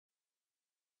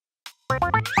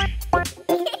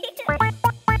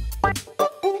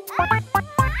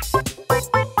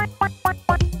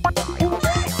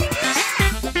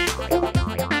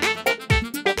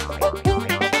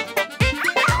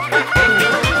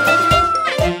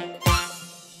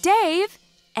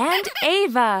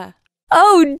Ava.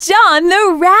 Oh, John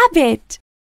the rabbit.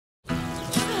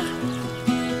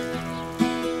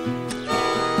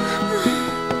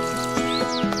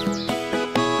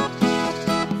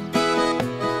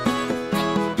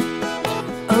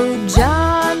 Oh,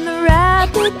 John the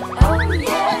rabbit. Oh,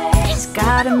 yes. He's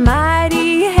got a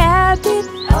mighty habit.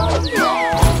 Oh,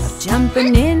 yes.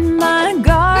 Jumping in my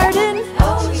garden.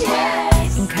 Oh,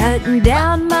 yes. And cutting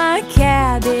down my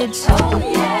cabbage. Oh,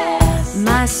 yes.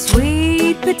 My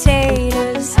sweet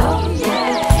potatoes. Oh,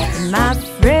 yes. My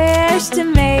fresh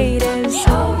tomatoes.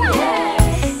 Oh,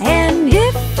 yes. And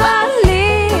if I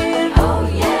live, oh,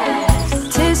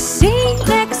 yes, to see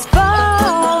next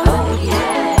fall, oh,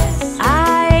 yes,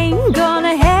 I ain't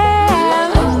gonna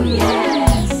have, oh,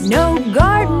 yes, no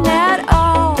garden at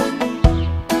all.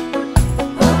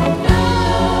 Oh, no.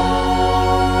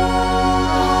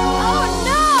 Oh,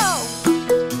 no.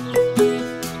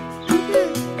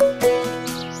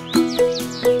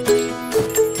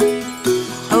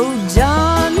 Oh,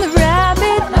 John the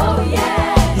rabbit. Oh,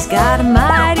 yeah. He's got a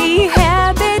mighty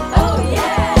habit. Oh,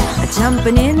 yeah.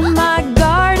 Jumping in my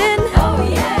garden. Oh,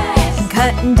 yes. And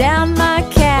cutting down my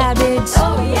cabbage.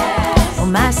 Oh, yes. Oh,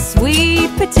 my sweet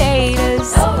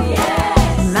potatoes. Oh,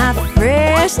 yes. And my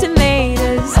fresh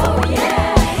tomatoes. Oh,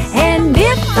 yes. And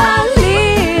if I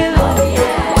live, oh,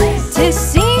 yes, to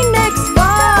see next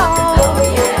fall, oh,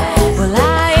 yes, well,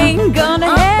 I ain't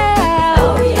gonna have,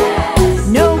 oh, yes,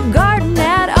 no garden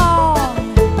at all.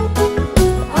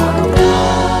 Oh, no.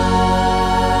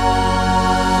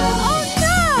 Oh,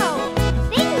 no.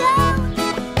 Bingo.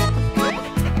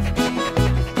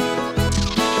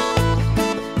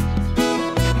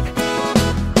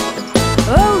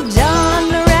 Oh, John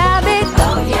the rabbit.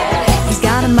 Oh, yes. He's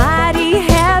got a mighty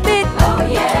habit. Oh,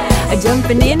 yes.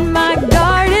 Jumping in my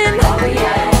garden. Oh,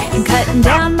 yes. And cutting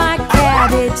down my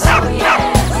cabbage. Oh,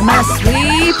 yes. My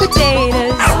sweet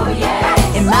potatoes. Oh,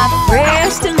 yes. And my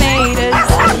fresh tomatoes.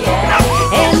 Oh, yes.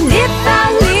 And if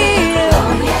I live,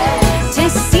 oh, yes, to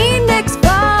see next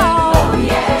fall, oh,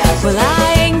 yes, well,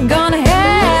 I ain't gonna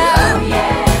have, oh,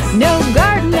 yes, no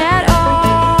garden at all.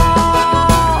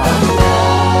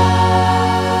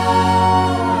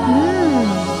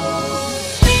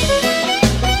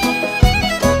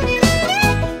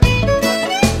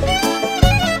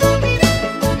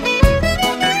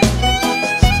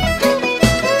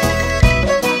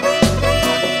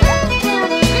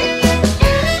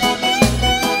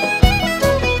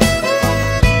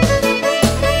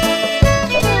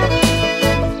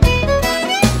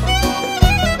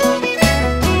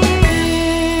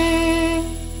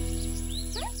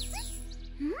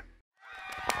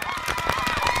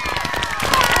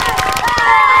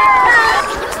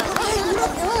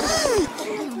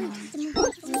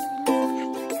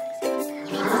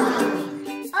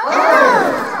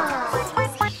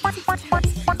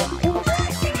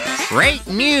 Great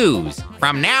news!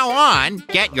 From now on,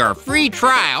 get your free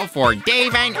trial for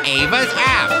Dave and Ava's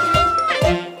app.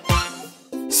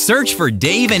 Search for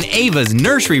Dave and Ava's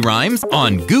nursery rhymes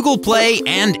on Google Play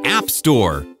and App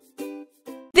Store.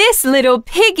 This little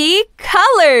piggy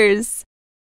colors.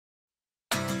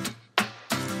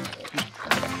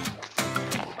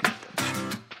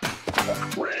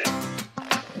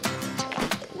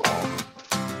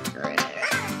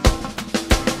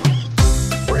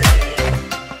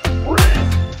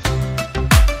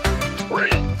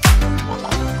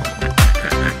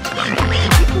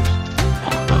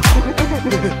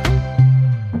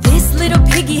 This little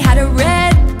piggy had a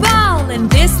red ball, and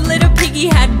this little piggy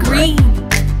had green,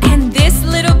 and this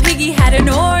little piggy had an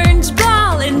orange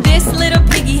ball, and this little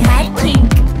piggy had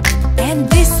pink, and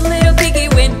this little piggy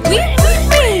went wee wee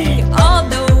wee all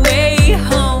the way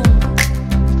home.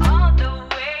 All the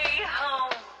way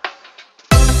home.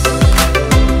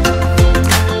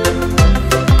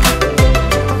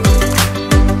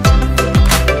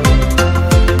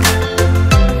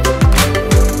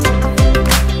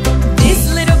 This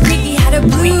little piggy had a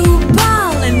blue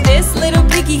ball, and this little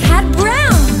piggy had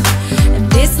brown,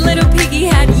 and this little piggy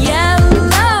had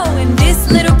yellow, and this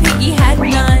little piggy had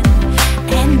none,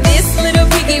 and this little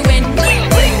piggy went wee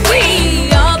wee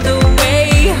wee all the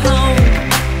way home.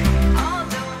 All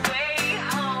the way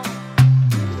home.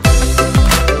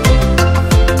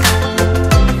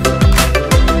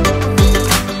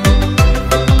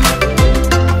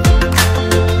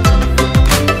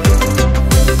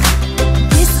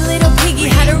 This little piggy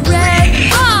had a red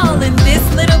ball,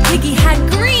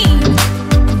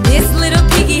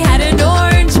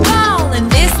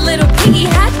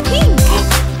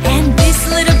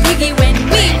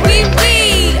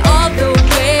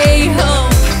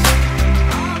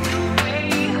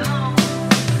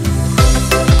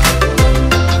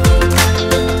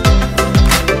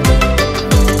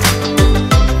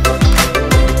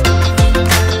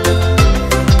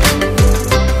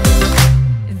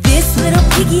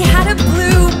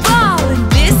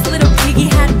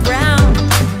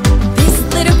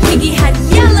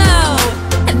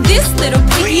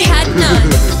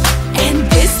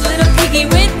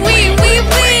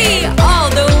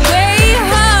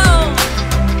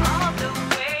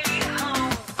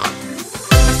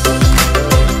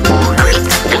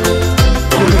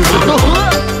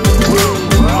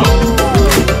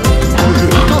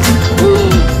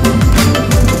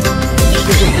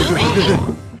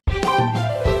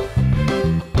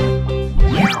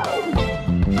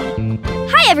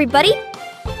 everybody!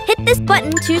 Hit this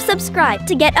button to subscribe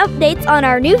to get updates on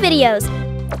our new videos.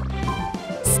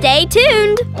 Stay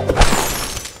tuned!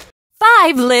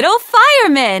 5 little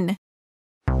firemen.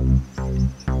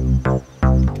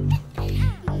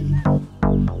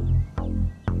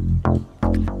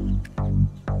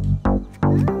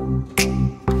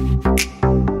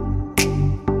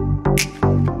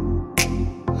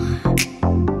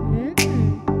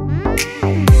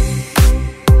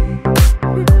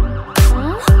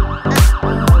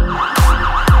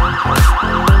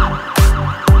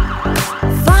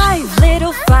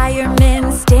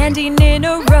 Standing in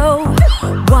a row.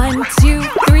 1, 2,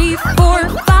 3, 4,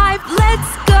 5,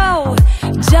 let's go!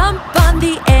 Jump on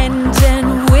the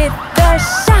engine with a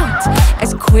shout.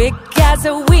 As quick as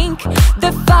a wink,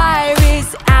 the fire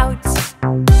is out.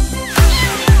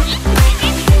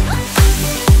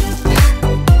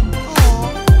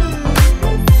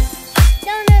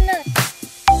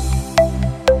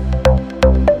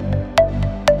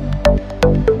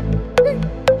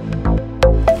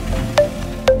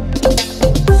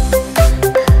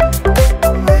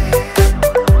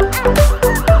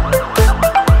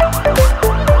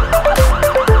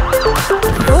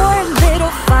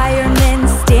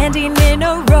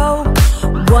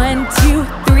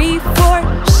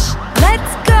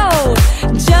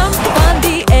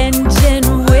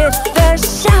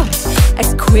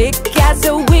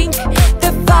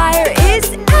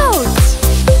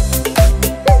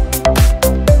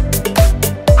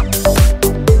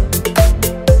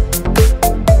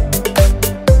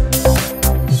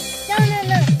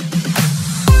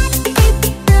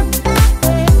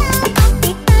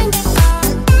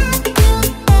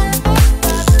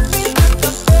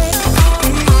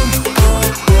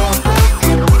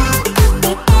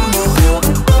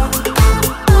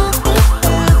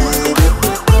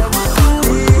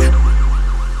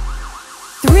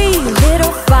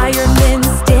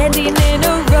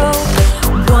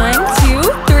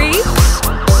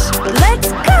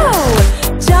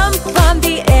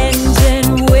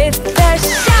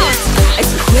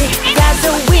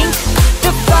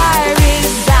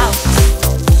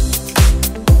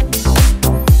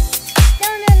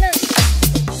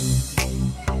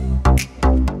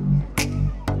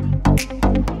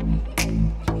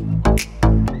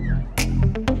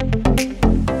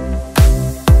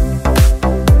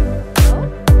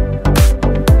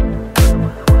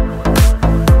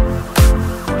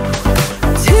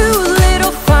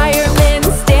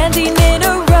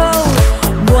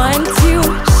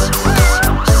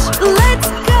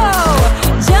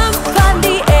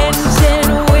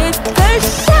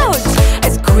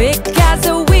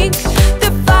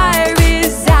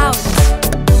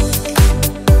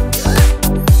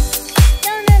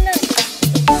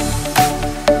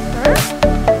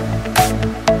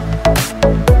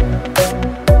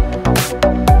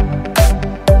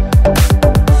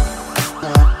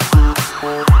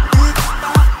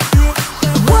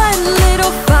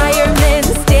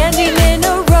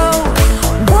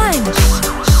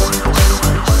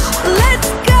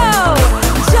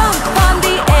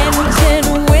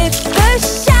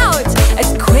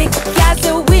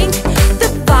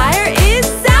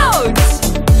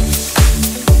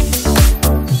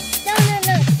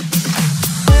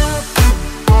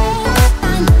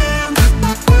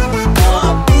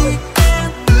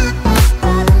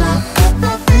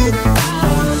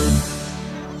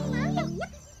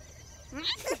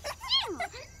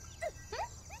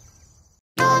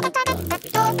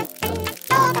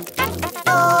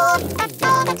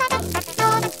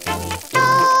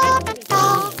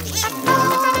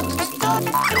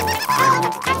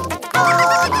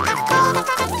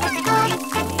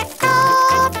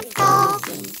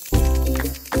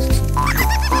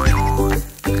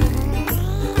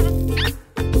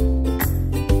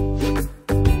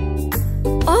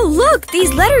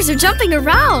 These letters are jumping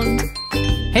around.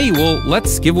 Hey, well,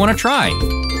 let's give one a try.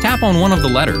 Tap on one of the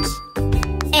letters.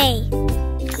 A.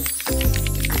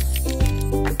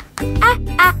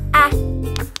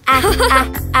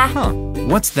 Huh.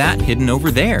 What's that hidden over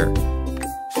there?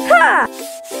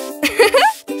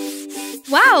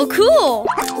 Wow, cool.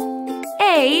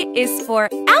 A is for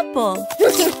apple.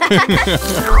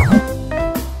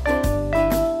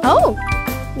 Oh,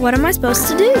 what am I supposed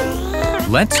to do?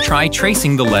 Let's try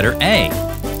tracing the letter A.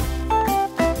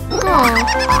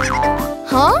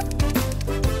 Huh?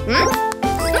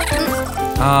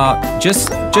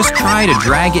 Just try to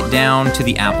drag it down to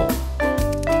the apple.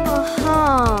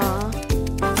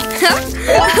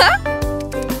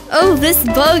 Oh, this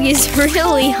bug is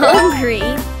really hungry.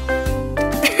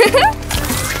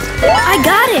 I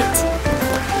got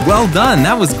it! Well done,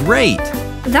 that was great!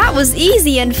 That was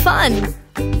easy and fun.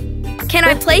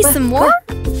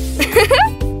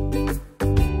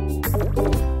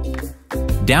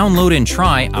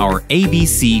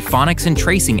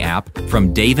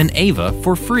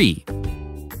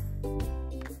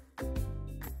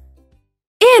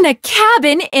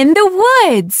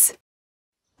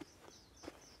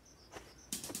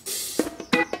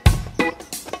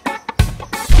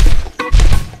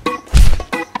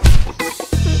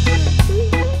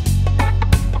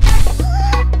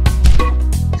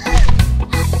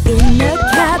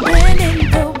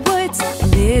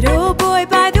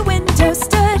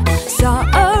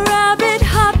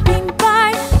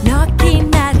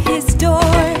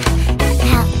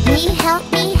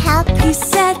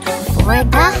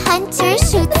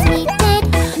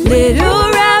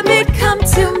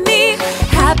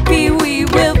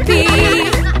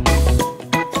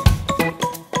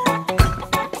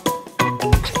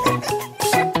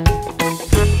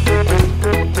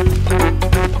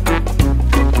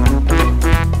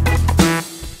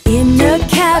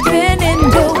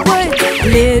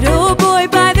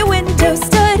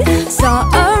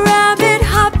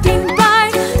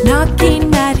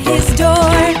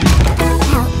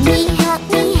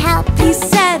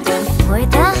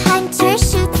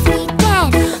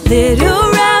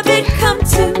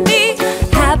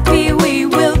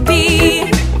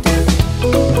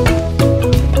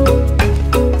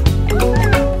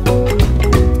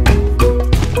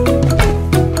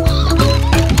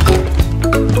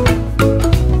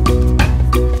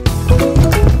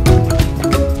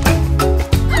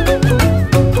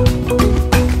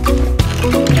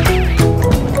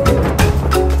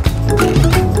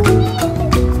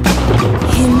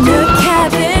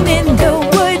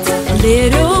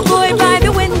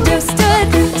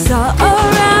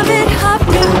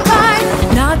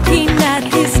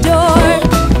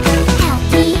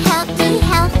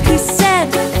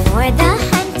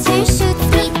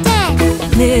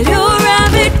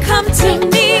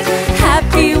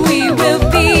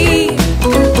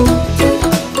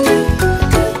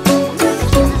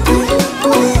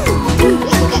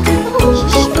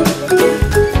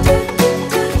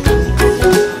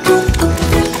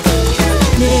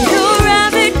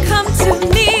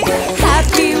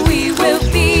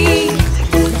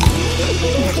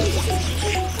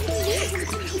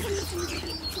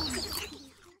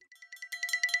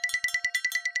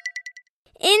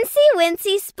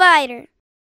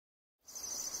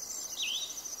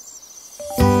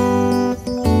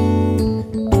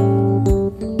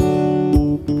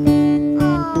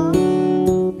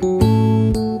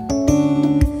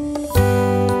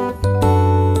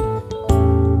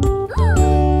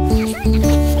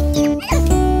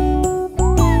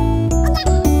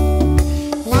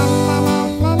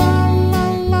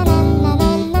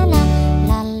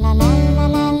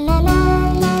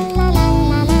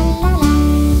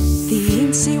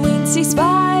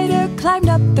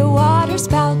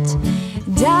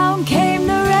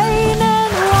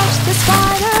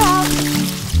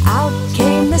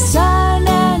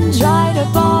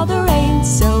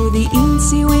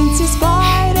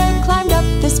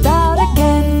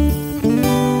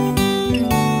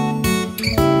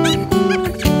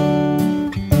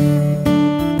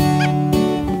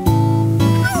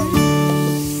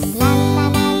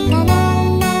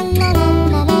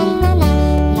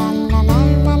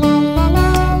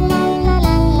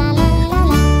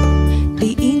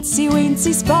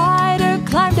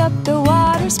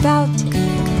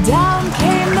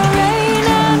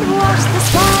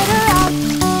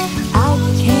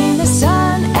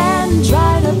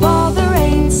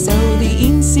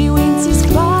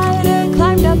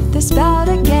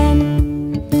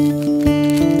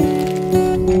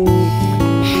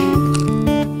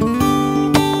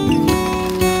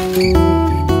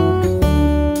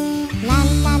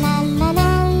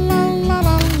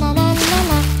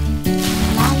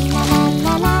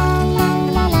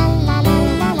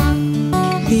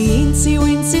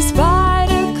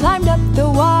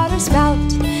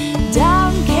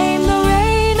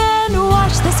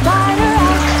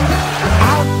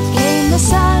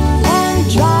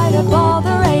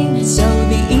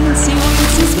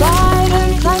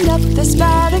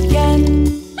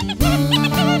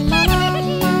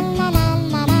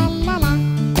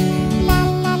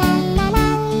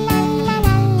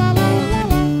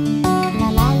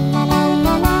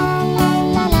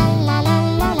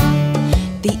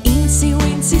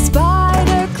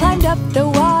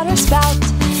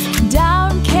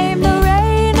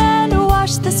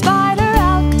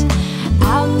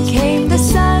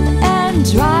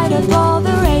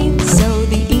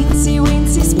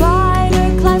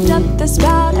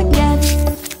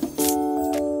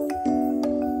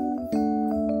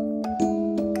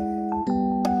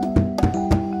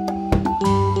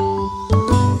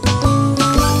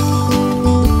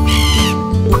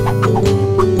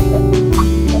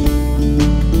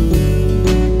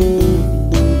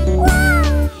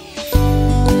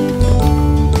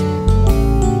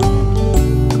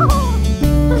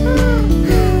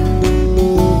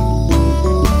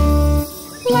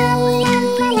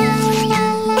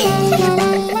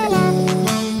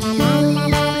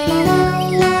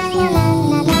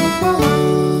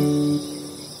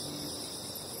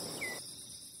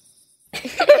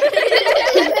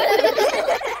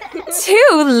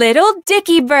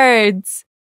 Dicky birds.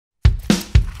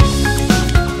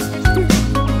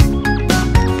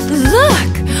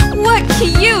 Look! What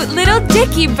cute little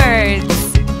Dicky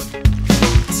birds!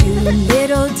 Two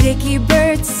little Dicky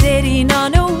birds sitting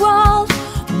on a wall.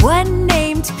 One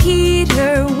named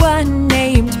Peter, one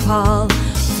named Paul.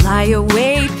 Fly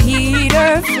away,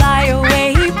 Peter, fly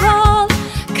away, Paul.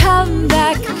 Come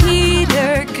back,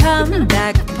 Peter, come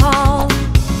back, Paul.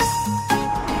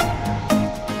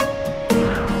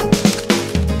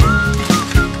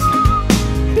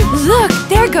 Look,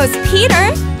 there goes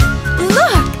Peter.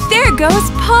 Look, there goes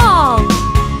Paul.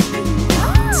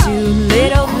 Two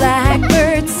little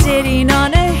blackbirds sitting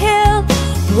on a hill.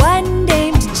 One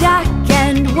named Jack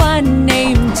and one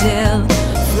named Jill.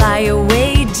 Fly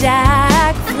away,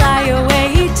 Jack, fly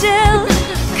away, Jill.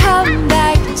 Come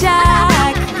back,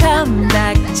 Jack, come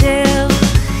back, Jill.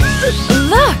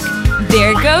 Look,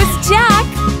 there goes Jack.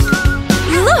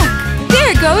 Look,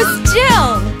 there goes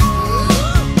Jill.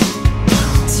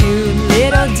 Two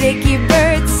little Dicky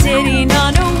birds sitting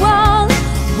on a wall.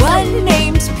 One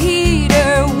named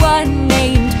Peter, one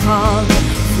named Paul.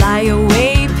 Fly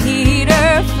away,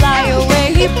 Peter, fly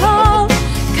away, Paul.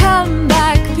 Come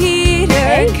back,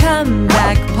 Peter, come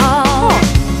back, Paul.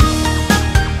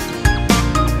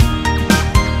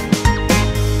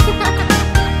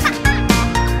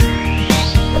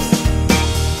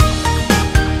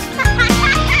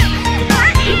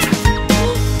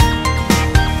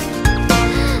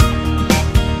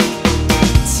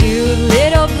 Two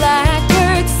little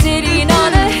blackbirds sitting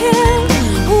on a hill.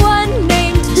 One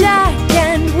named Jack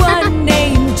and one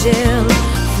named Jill.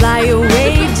 Fly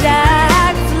away,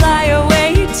 Jack, fly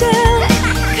away, Jill.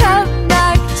 Come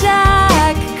back,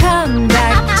 Jack, come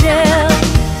back, Jill.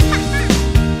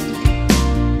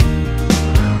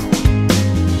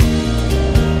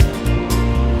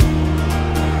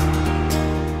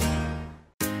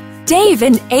 Dave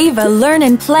and Ava Learn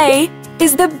and Play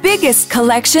is the biggest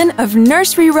collection of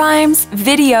nursery rhymes,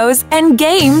 videos, and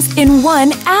games in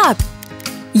one app.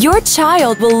 Your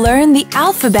child will learn the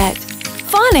alphabet,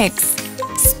 phonics,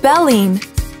 spelling,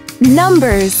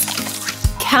 numbers,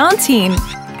 counting,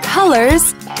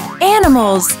 colors,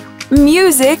 animals,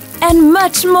 music, and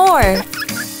much more.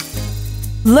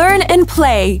 Learn and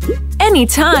play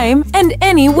anytime and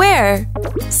anywhere.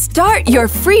 Start your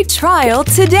free trial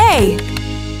today.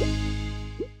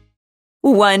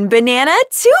 One banana,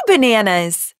 two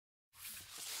bananas.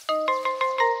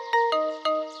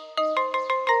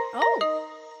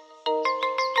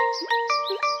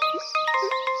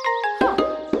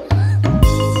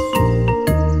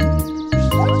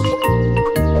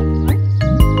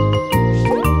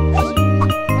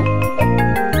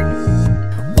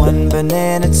 One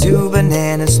banana, two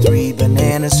bananas, three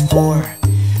bananas, 4,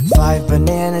 5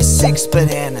 bananas, 6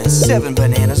 bananas, 7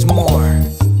 bananas more.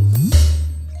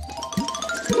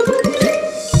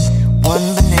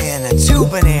 One banana, two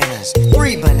bananas,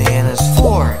 3 bananas,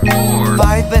 4,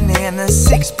 5 bananas,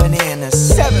 6 bananas,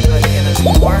 7 bananas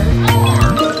more.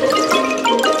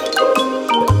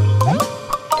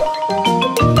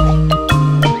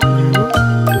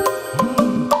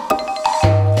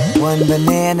 One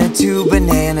banana, two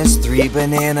bananas, 3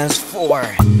 bananas, 4,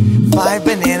 5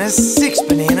 bananas, 6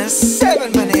 bananas,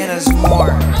 7 bananas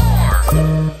more.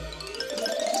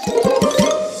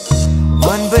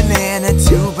 One banana,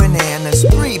 two bananas,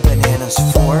 3 bananas,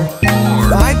 4,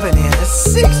 5 bananas,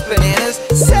 6 bananas,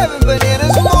 7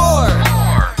 bananas more.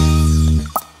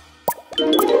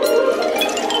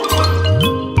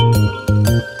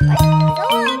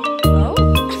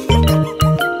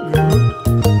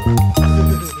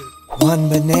 One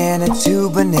banana, two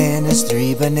bananas,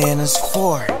 3 bananas,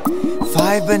 4,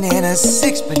 5 bananas,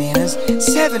 6 bananas,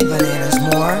 7 bananas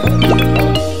more.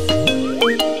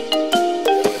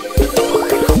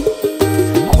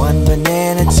 One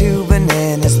banana, two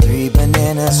bananas, 3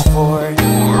 bananas, 4,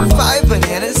 5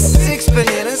 bananas, 6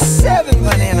 bananas, 7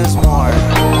 bananas more.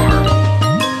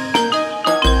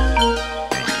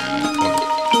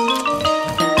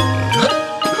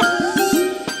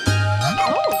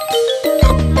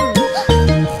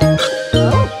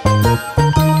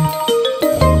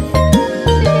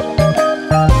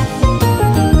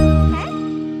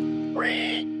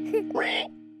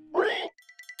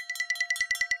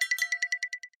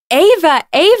 Ava,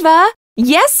 Ava,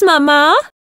 yes, Mama.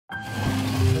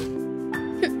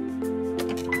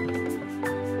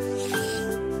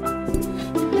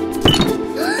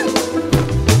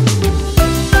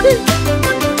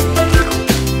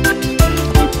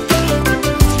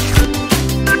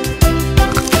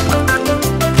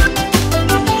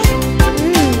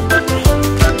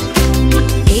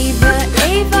 Ava,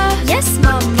 Ava. Yes,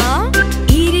 Mama.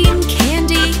 Eating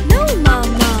candy? No, Mama.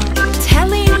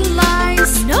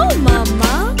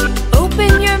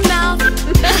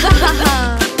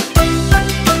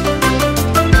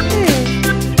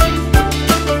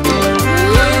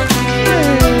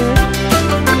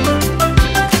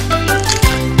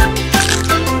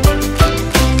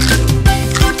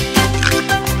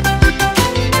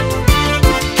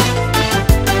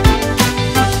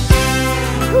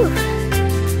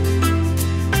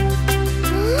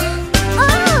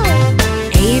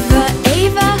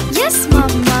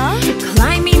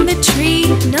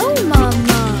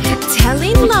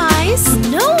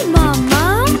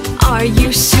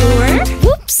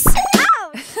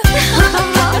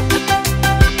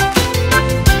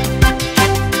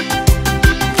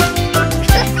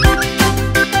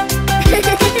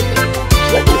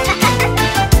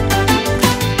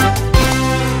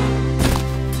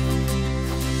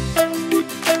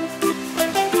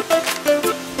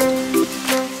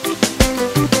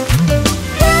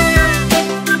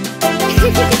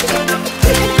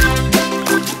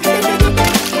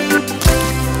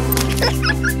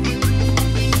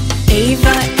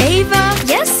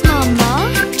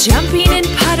 Jumping in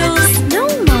puddles? No,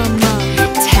 Mama.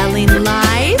 Telling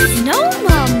lies? No,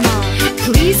 Mama.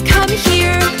 Please come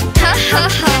here. Ha ha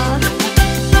ha.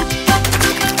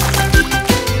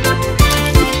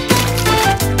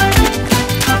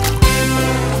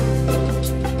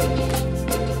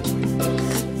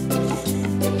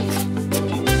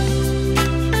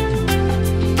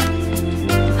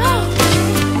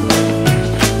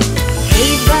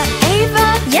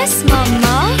 Yes,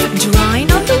 Mama. Drawing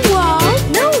on the wall?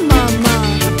 No, Mama.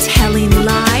 Telling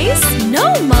lies? No,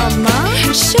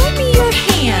 Mama. Show me your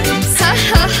hands. Ha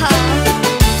ha ha.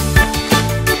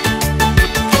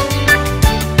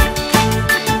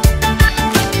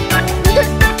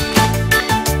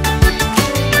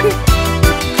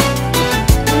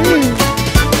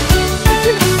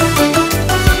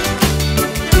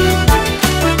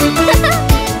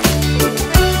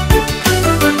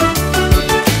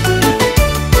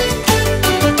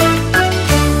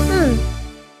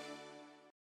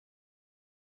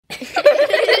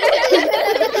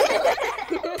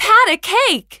 Pat a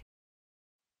cake.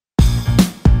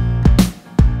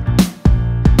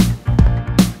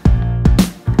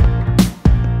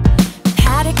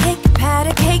 Pat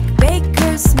a cake,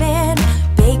 baker's man.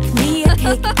 Bake me a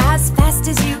cake as fast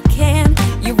as you can.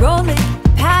 You roll it,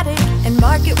 pat it, and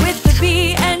mark it with the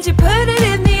B, and you put it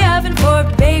in the oven for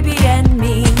baby and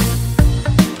me.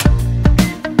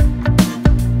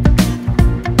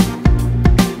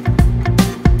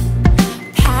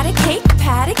 Pat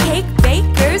a cake,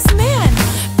 baker's man.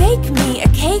 Bake me a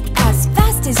cake as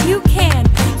fast as you can.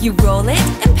 You roll it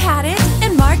and pat it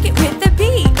and mark it with the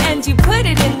B, and you put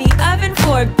it in the oven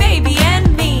for baby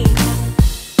and me.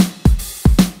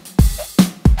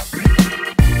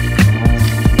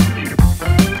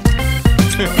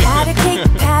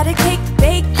 Pat a cake,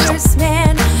 baker's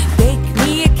man. Bake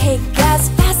me a cake as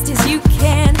fast as you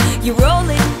can. You roll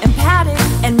it and pat it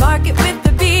and mark it with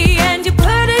the B, and you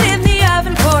put it in the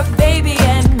oven for baby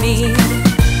and me.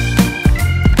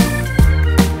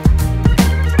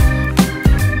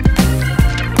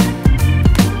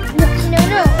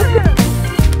 No.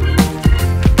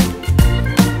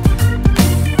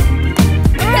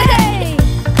 Hooray!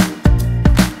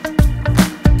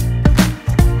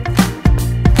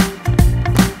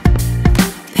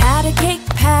 Pat a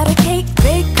cake,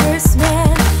 baker's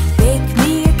man. Bake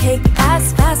me a cake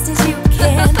as fast as you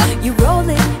can. You roll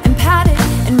it and pat it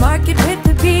and mark it with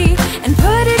the B, and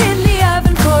put it in the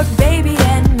oven for baby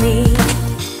and me.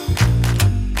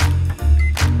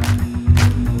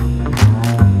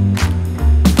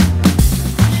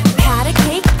 Pat a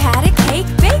cake,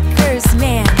 baker's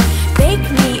man.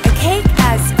 Bake me a cake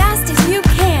as fast as you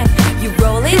can. You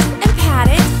roll it and pat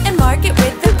it and mark it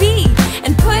with the B,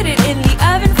 and put it in the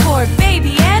oven for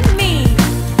baby and me.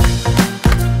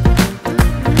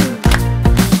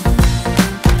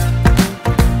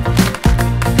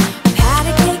 Pat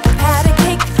a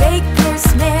cake,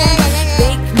 baker's man.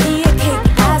 Bake me a cake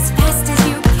as fast as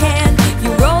you can. You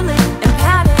roll it and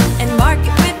pat it and mark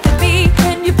it with the B,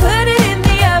 and you put it in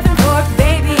the oven for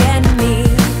baby and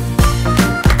me.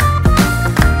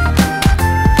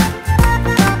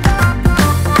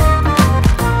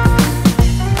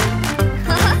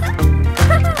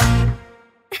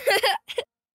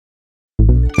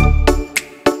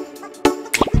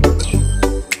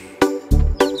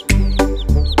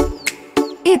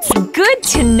 It's good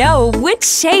to know which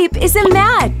shape is a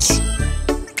match.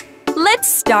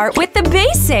 Let's start with the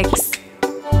basics.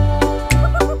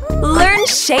 Learn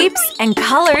shapes and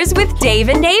colors with Dave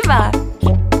and Ava.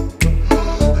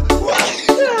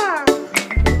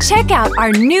 Check out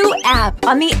our new app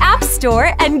on the App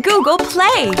Store and Google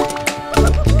Play.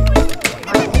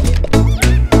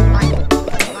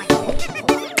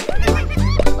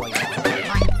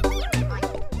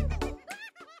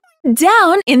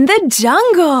 Down in the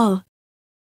jungle.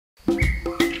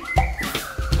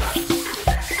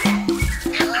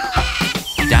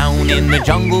 Down in the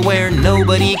jungle where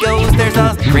nobody goes, there's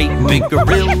a great big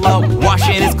gorilla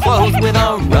washing his clothes with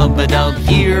a rub-a-dub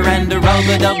here and a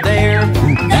rub-a-dub there.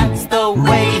 That's the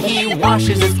way he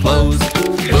washes his clothes.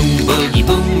 Boom boogie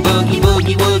boom boogie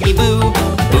boogie woogie boo.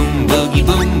 Boom boogie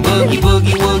boom boogie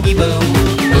boogie woogie boo.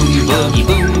 Boom boogie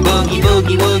boom boogie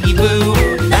boogie woogie boo.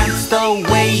 That's the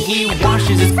way he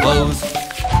washes his clothes.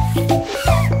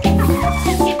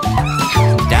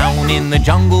 Down in the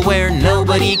jungle where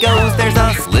nobody goes, there's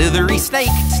a slithery snake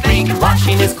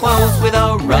washing his clothes with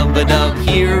a rub-a-dub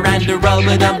here and a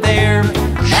rub-a-dub there.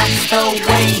 That's the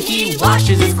way he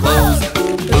washes his clothes.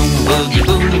 Boom boogie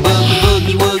boom boogie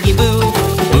boogie woogie boo.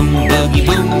 Boom boogie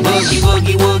boom boogie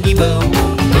woogie woogie boo.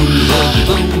 Boom boogie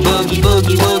boom boogie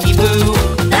boogie woogie boo.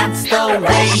 That's the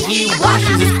way he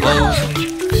washes his clothes.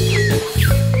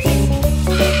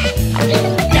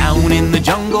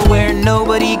 jungle where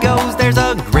nobody goes, there's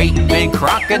a great big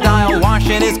crocodile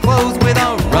washing his clothes with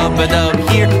a rub-a-dub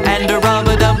here and a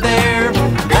rub-a-dub there.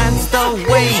 That's the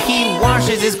way he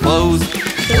washes his clothes.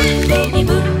 Boom, boogie,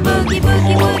 boom, boogie,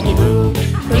 boogie, woogie, boo.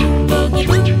 Boom, boogie,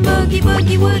 boom, boogie,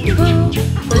 boogie, woogie, boo.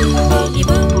 Boom, boogie,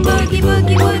 boom, boogie,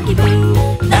 boogie, woogie,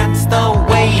 boo. That's the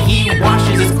way he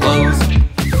washes his clothes.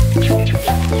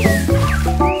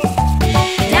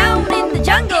 Down in the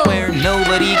jungle Where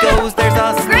nobody goes, there's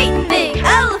a great big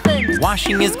elephant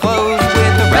washing his clothes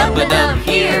with a rub-a-dub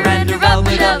here and a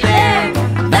rub-a-dub there.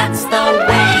 That's the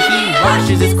way he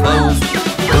washes his clothes.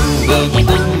 Boom, boogie,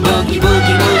 boom, boogie,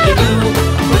 boogie, woogie, boo.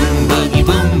 Boom, boogie,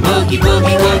 boom, boogie,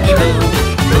 boogie, woogie, boo.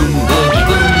 Boom, boogie,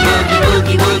 boom, boogie,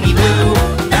 boogie, woogie, boo.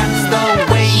 That's the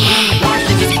way he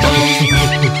washes his clothes.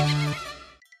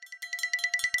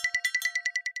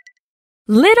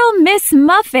 Little Miss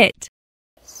Muffet.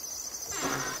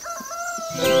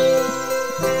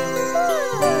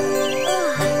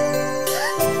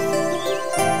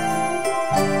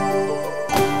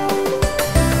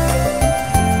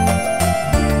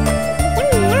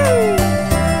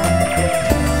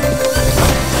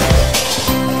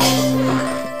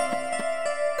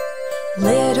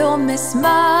 Little Miss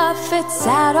Muffet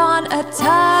sat on a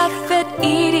tuffet,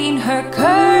 eating her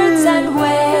curds and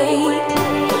whey.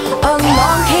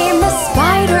 Along came a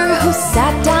spider who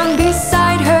sat down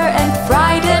beside her and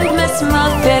frightened Miss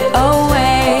Muffet away.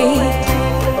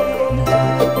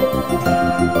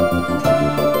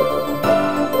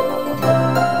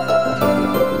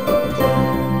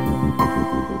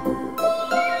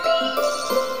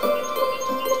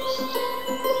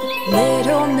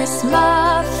 Little Miss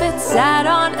Muffet sat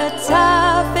on a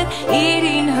tuffet,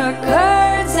 eating her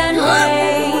curds and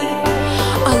whey.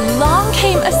 Along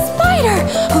came a spider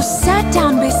who sat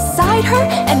down beside her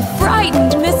and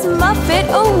frightened Miss Muffet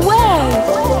away.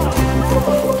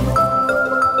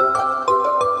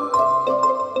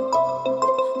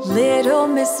 Little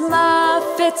Miss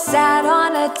Muffet sat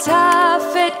on a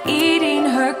tuffet, eating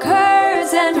her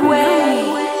curds and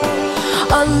whey.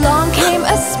 Along came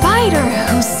a spider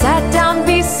who sat down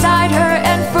beside her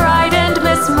and frightened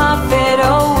Miss Muffet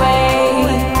away.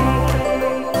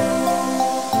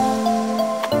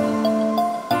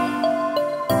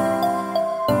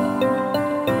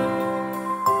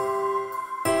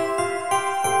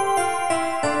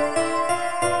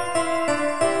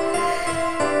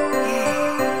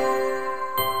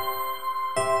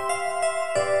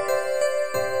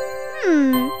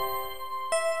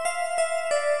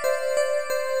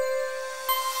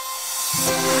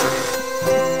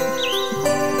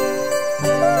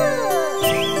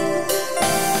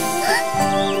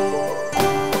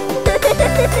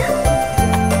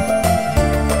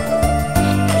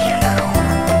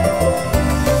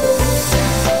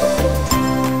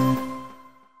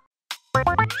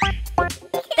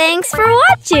 Thanks for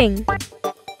watching!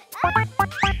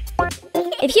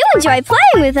 If you enjoy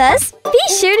playing with us, be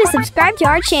sure to subscribe to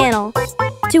our channel.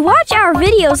 To watch our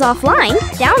videos offline,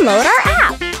 download our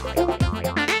app.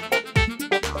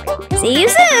 See you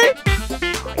soon!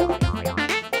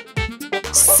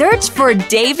 Search for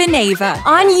Dave and Ava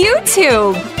on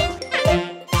YouTube.